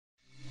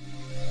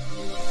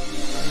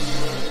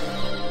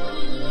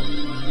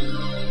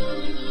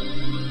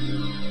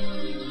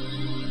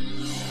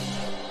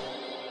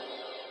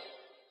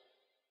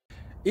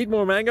Eat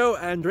more mango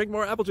and drink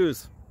more apple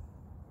juice.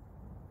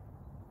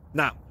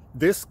 Now,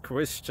 this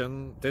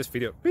video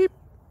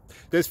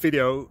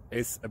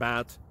is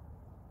about...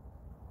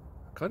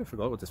 I kind of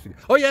forgot what this video...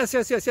 Oh, yes.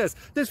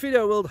 This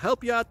video will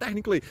help you out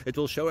technically. It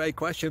will show a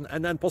question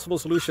and then possible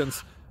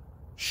solutions.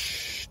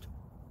 Shh.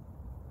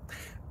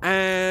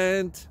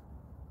 And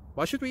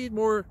why should we eat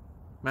more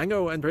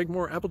mango and drink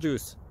more apple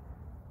juice?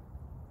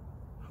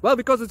 Well,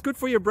 because it's good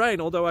for your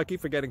brain, although I keep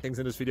forgetting things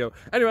in this video.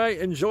 Anyway,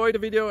 enjoy the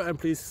video and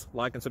please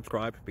like and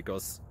subscribe,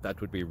 because that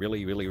would be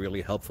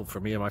really helpful for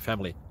me and my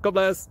family. God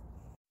bless!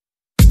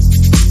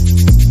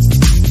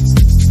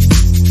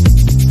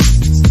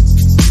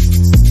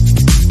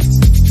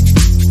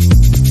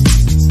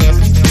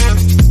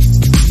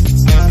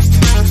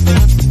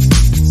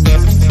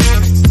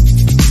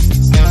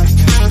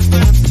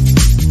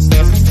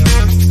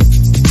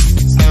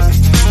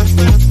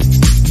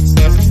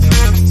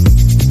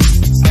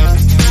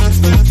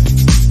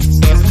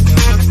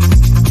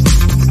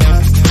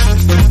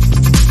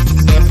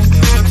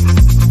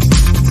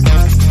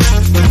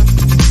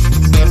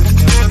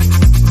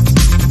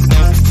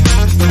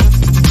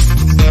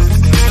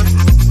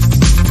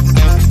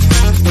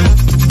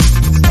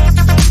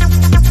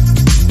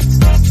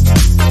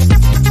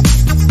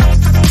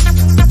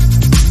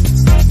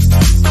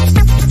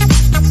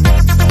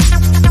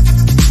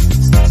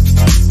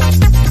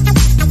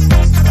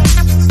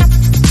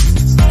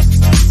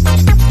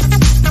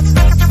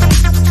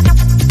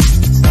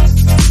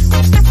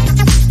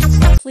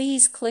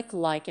 Please click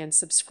like and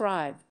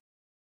subscribe.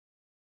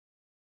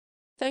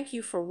 Thank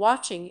you for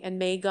watching, and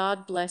may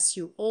God bless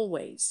you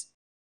always.